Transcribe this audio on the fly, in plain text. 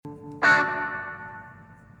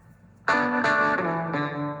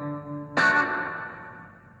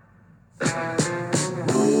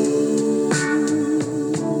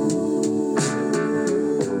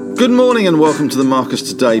Good morning and welcome to the Marcus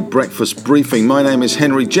Today Breakfast Briefing. My name is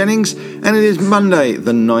Henry Jennings and it is Monday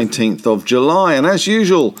the 19th of July. And as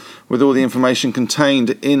usual, with all the information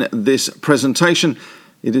contained in this presentation,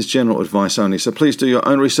 it is general advice only. So please do your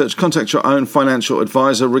own research. Contact your own financial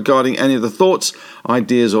advisor regarding any of the thoughts,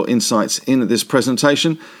 ideas or insights in this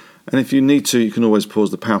presentation. And if you need to, you can always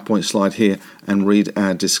pause the PowerPoint slide here and read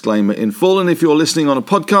our disclaimer in full. And if you're listening on a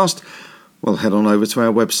podcast, well, head on over to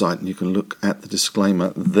our website and you can look at the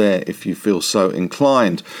disclaimer there if you feel so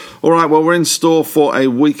inclined. All right, well, we're in store for a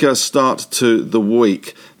weaker start to the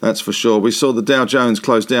week, that's for sure. We saw the Dow Jones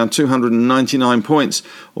close down 299 points,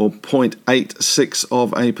 or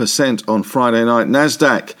 0.86% on Friday night.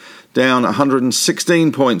 Nasdaq down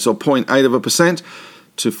 116 points, or 0.8%.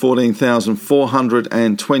 to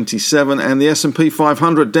 14,427, and the S&P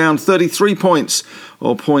 500 down 33 points,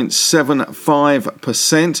 or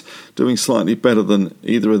 0.75%, doing slightly better than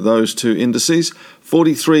either of those two indices,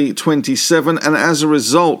 43.27, and as a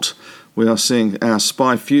result, we are seeing our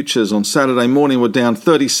SPY futures on Saturday morning were down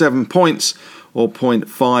 37 points, or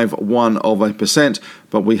 0.51%,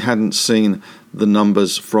 but we hadn't seen the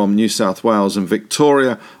numbers from New South Wales and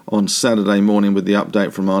Victoria on Saturday morning with the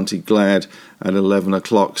update from Auntie Glad at 11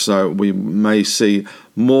 o'clock. So we may see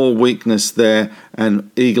more weakness there and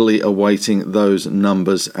eagerly awaiting those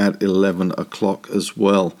numbers at 11 o'clock as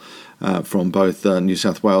well. From both New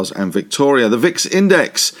South Wales and Victoria. The VIX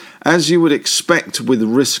index, as you would expect with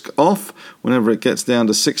risk off, whenever it gets down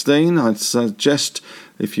to 16, I'd suggest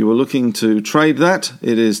if you were looking to trade that,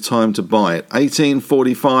 it is time to buy it.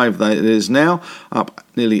 18.45 that it is now, up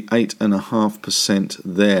nearly 8.5%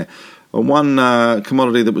 there. One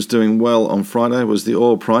commodity that was doing well on Friday was the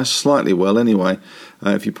oil price, slightly well anyway,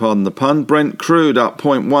 if you pardon the pun. Brent crude up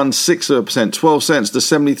 0.16%, 12 cents to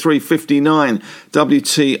 73.59.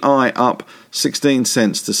 WTI up 16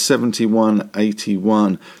 cents to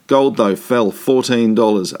 71.81. Gold, though, fell $14,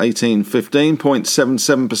 18.15,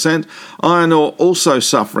 0.77%. Iron ore also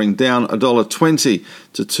suffering, down $1.20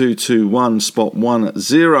 to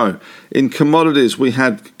 221.10. In commodities, we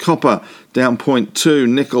had copper down 0.2,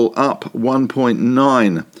 nickel up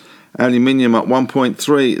 1.9. Aluminium up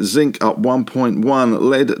 1.3, zinc up 1.1,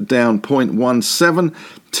 lead down 0.17,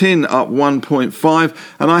 tin up 1.5,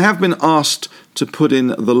 and I have been asked to put in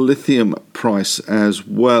the lithium price as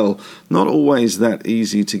well. Not always that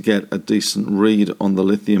easy to get a decent read on the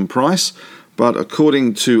lithium price, but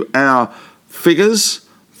according to our figures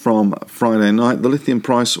from Friday night, the lithium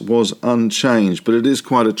price was unchanged, but it is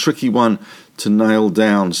quite a tricky one to nail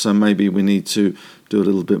down, so maybe we need to do a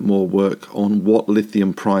little bit more work on what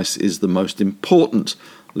lithium price is the most important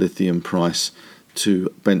lithium price to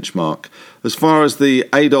benchmark. As far as the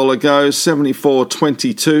 $A goes,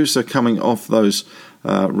 74.22, so coming off those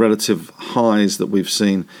relative highs that we've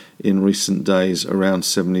seen in recent days, around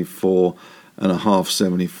 74.5,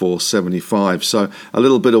 74.75. So a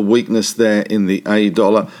little bit of weakness there in the $A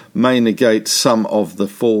may negate some of the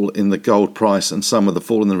fall in the gold price and some of the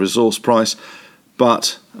fall in the resource price.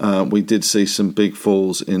 But we did see some big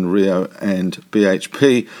falls in Rio and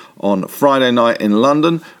BHP on Friday night in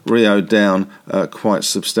London. Rio down quite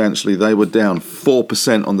substantially. They were down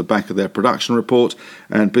 4% on the back of their production report,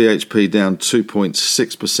 and BHP down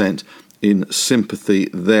 2.6% in sympathy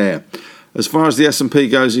there. As far as the S&P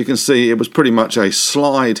goes, you can see it was pretty much a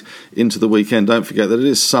slide into the weekend. Don't forget that it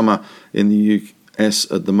is summer in the UK.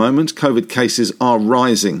 At the moment, COVID cases are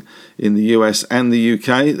rising in the US and the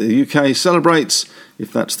UK. The UK celebrates,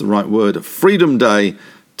 if that's the right word, Freedom Day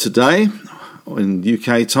today in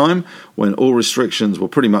UK time, when all restrictions, well,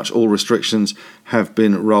 pretty much all restrictions have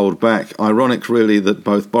been rolled back. Ironic, really, that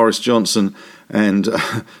both Boris Johnson and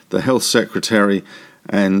the Health Secretary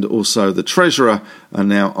and also the Treasurer are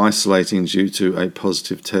now isolating due to a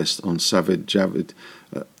positive test on Sajid Javid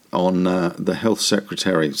on the Health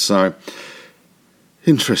Secretary. So,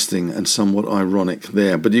 interesting and somewhat ironic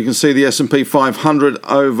there. But you can see the S&P 500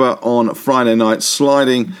 over on Friday night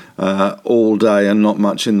sliding all day and not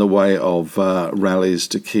much in the way of rallies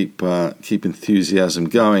to keep enthusiasm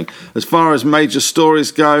going. As far as major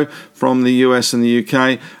stories go from the US and the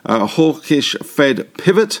UK, a hawkish Fed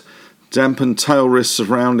pivot, dampened tail risks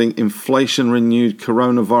surrounding inflation, renewed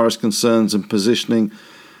coronavirus concerns and positioning.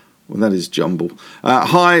 Well, that is jumble.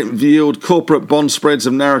 High-yield corporate bond spreads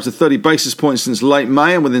have narrowed to 30 basis points since late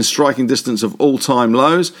May and within striking distance of all-time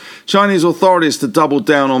lows. Chinese authorities to double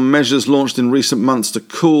down on measures launched in recent months to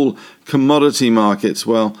cool commodity markets.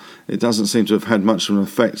 Well, it doesn't seem to have had much of an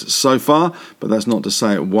effect so far, but that's not to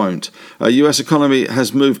say it won't. US economy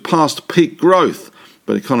has moved past peak growth,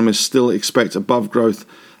 but economists still expect above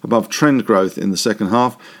above trend growth in the second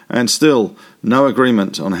half, and still no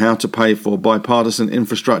agreement on how to pay for bipartisan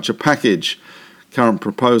infrastructure package. Current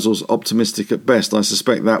proposals optimistic at best. I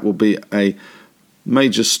suspect that will be a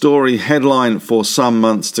major story headline for some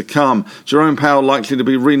months to come. Jerome Powell likely to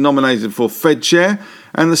be renominated for Fed chair,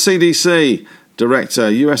 and the CDC director,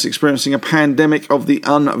 US experiencing a pandemic of the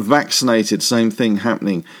unvaccinated. Same thing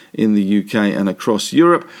happening in the UK and across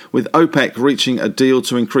Europe, with OPEC reaching a deal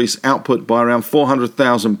to increase output by around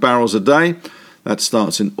 400,000 barrels a day. That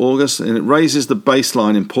starts in August, and it raises the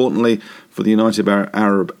baseline, importantly, for the United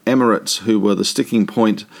Arab Emirates, who were the sticking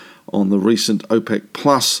point on the recent OPEC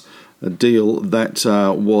Plus deal that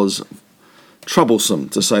was troublesome,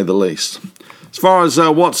 to say the least. As far as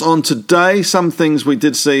what's on today, some things we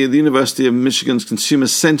did see. The University of Michigan's consumer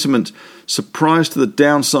sentiment surprised to the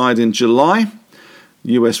downside in July.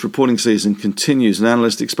 US reporting season continues, and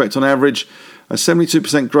analysts expect on average a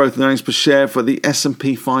 72% growth in earnings per share for the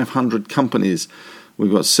S&P 500 companies. We've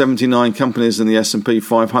got 79 companies in the S&P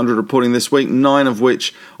 500 reporting this week, 9 of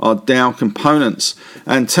which are Dow components.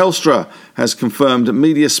 And Telstra has confirmed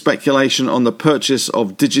media speculation on the purchase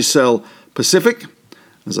of Digicel Pacific.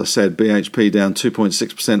 As I said, BHP down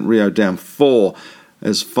 2.6%, Rio down 4%.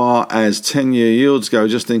 As far as 10-year yields go,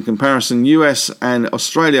 just in comparison, US and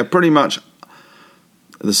Australia pretty much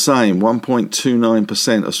the same,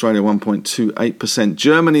 1.29%, Australia 1.28%.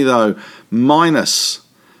 Germany, though, minus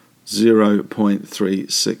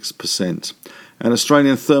 0.36%. And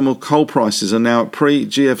Australian thermal coal prices are now at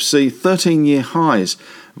pre-GFC 13-year highs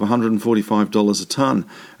of $145 a tonne.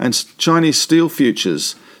 And Chinese steel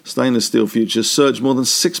futures, stainless steel futures, surged more than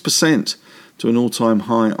 6% to an all-time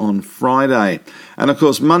high on Friday. And of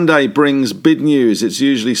course, Monday brings bid news. It's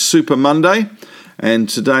usually Super Monday. And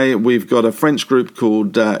today we've got a French group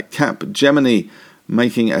called Capgemini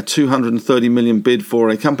making a $230 million bid for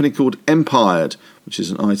a company called Empired, which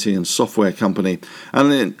is an IT and software company.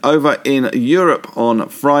 And then over in Europe on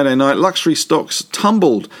Friday night, luxury stocks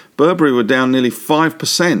tumbled. Burberry were down nearly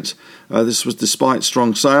 5%. This was despite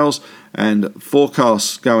strong sales and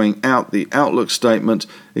forecasts going out. The outlook statement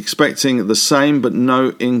expecting the same but no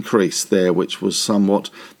increase there, which was somewhat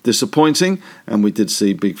disappointing. And we did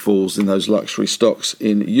see big falls in those luxury stocks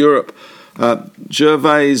in Europe.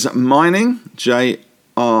 Gervais Mining,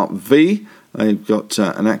 JRV, they've got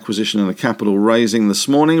an acquisition and a capital raising this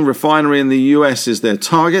morning. Refinery in the US is their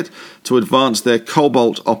target to advance their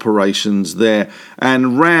cobalt operations there.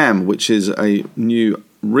 And RAM, which is a new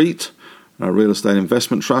REIT, a real estate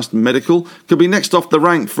investment trust, medical, could be next off the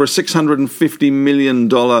rank for a $650 million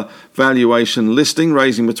valuation listing,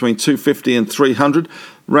 raising between $250 and $300.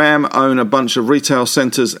 RAM own a bunch of retail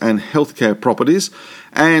centres and healthcare properties.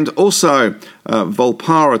 And also,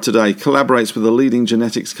 Volpara today collaborates with a leading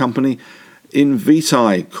genetics company,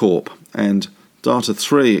 Invitae Corp. And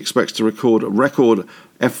Data3 expects to record a record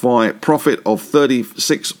FY profit of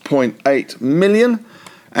 $36.8 million.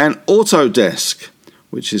 And Autodesk,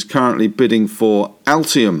 which is currently bidding for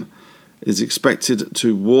Altium, is expected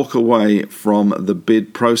to walk away from the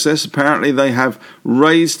bid process. Apparently they have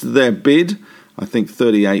raised their bid. I think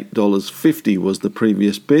 $38.50 was the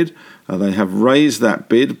previous bid. They have raised that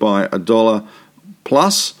bid by $1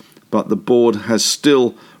 plus, but the board has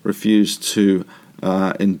still refused to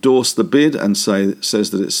endorse the bid and says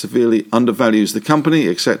that it severely undervalues the company,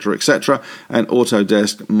 etc., etc., and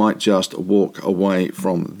Autodesk might just walk away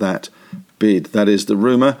from that bid. That is the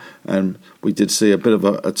rumour, and we did see a bit of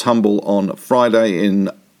a tumble on Friday in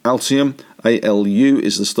Altium. ALU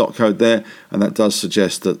is the stock code there, and that does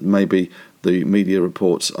suggest that maybe the media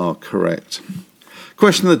reports are correct.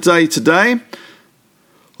 Question of the day today,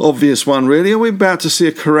 obvious one really. Are we about to see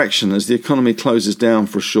a correction as the economy closes down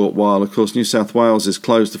for a short while? Of course, New South Wales is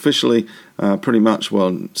closed officially, pretty much,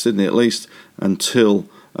 well, Sydney at least, until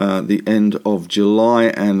the end of July.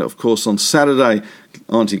 And of course, on Saturday,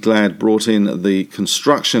 Auntie Glad brought in the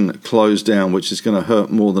construction close down, which is going to hurt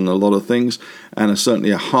more than a lot of things, and certainly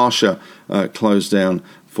a harsher close down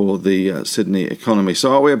for the Sydney economy.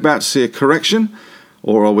 So are we about to see a correction,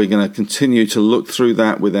 or are we going to continue to look through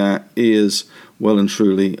that with our ears well and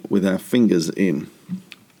truly with our fingers in?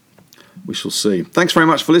 We shall see. Thanks very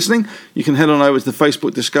much for listening. You can head on over to the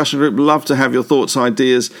Facebook discussion group. Love to have your thoughts,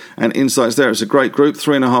 ideas and insights there. It's a great group,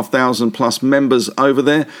 3,500 plus members over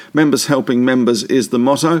there. Members helping members is the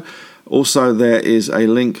motto. Also, there is a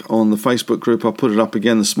link on the Facebook group. I'll put it up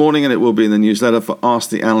again this morning, and it will be in the newsletter for Ask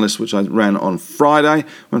the Analyst, which I ran on Friday.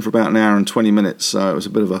 Went for about an hour and 20 minutes, so it was a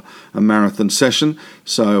bit of a marathon session.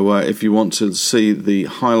 So if you want to see the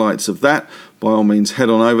highlights of that, by all means, head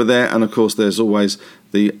on over there. And of course, there's always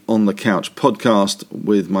the On the Couch podcast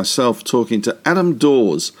with myself talking to Adam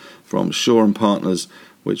Dawes from Shaw & Partners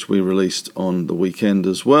which we released on the weekend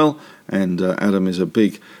as well. And Adam is a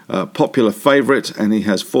big popular favourite, and he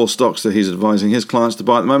has 4 stocks that he's advising his clients to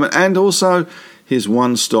buy at the moment, and also his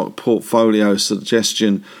 1-stock portfolio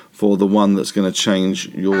suggestion for the one that's going to change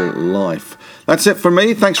your life. That's it from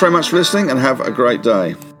me. Thanks very much for listening, and have a great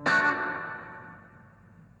day.